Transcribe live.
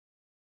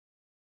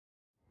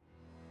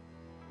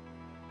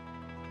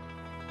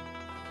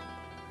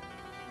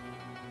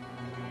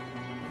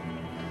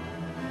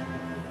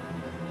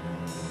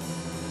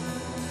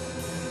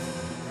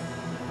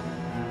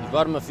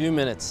Bought him a few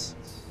minutes.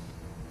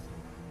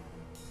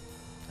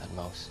 At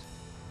most.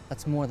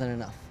 That's more than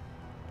enough.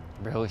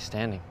 Barely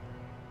standing.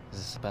 Is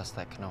this the best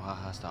that Konoha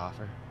has to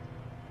offer?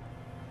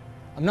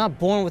 I'm not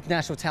born with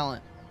natural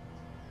talent.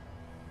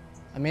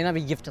 I may not be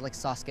gifted like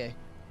Sasuke,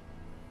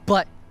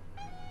 but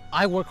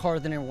I work harder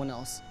than everyone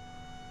else.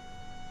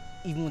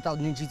 Even without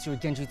ninjutsu or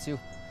genjutsu,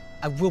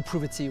 I will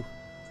prove it to you.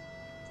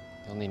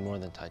 You'll need more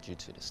than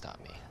taijutsu to stop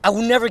me. I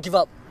will never give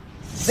up.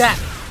 That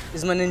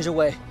is my ninja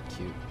way.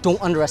 Cute.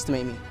 Don't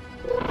underestimate me.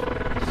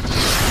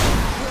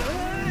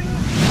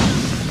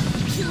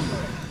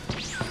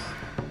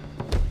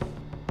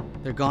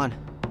 They're gone.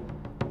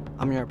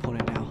 I'm your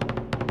opponent now.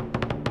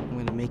 I'm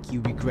gonna make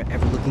you regret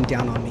ever looking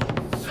down on me.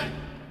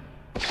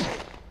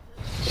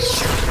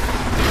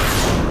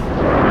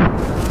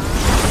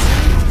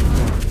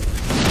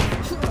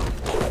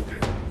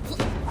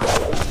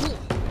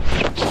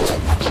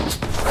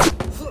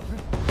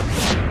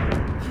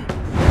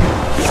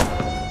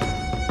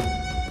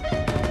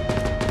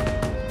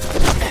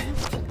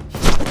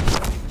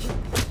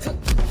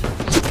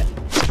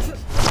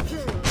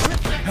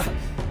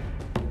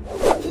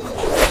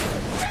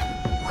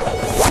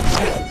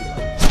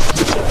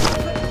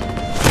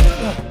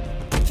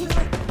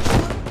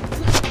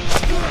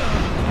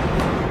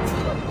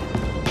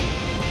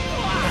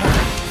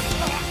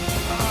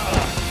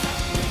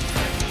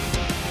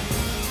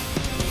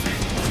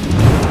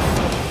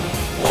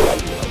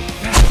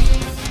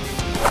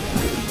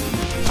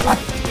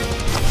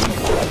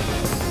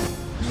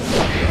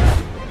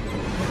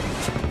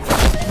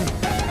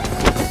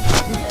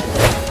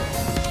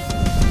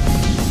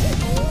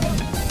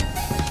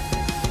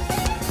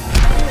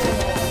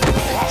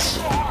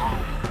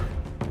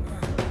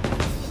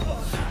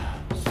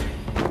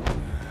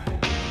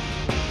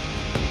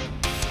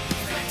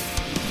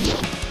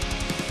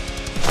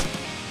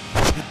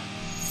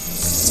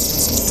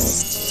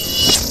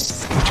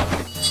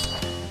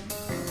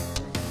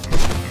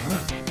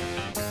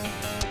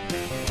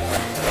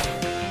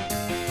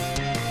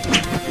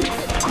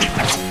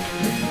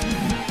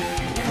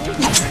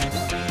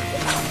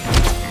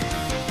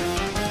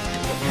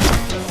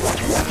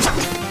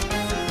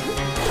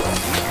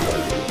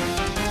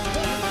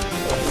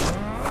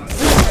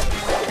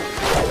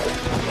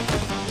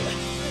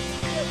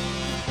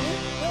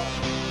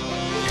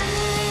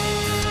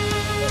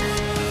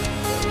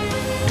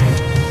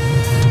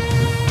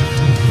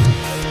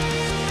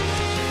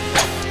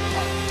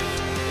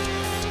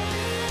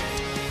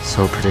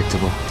 So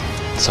predictable.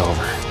 It's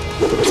over.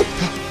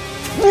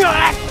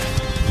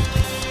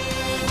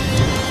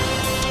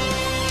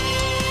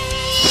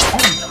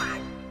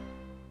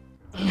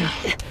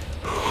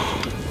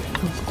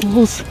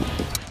 Close.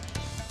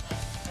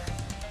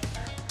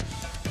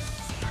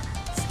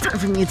 It's time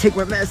for me to take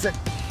my medicine.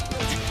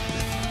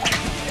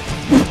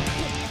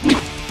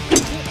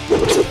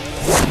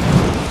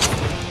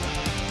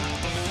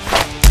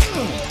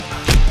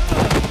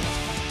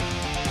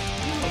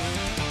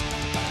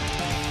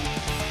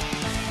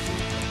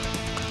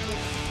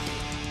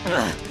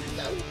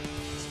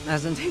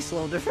 Medicine tastes a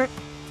little different.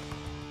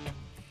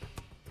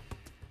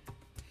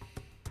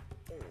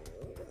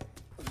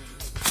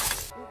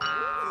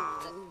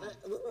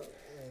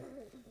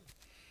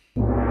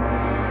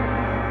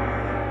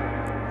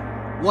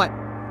 What?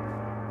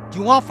 Do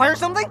you want to fight or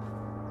something?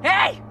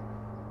 Hey!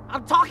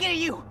 I'm talking to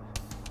you!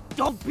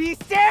 Don't be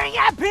staring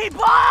at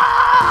people!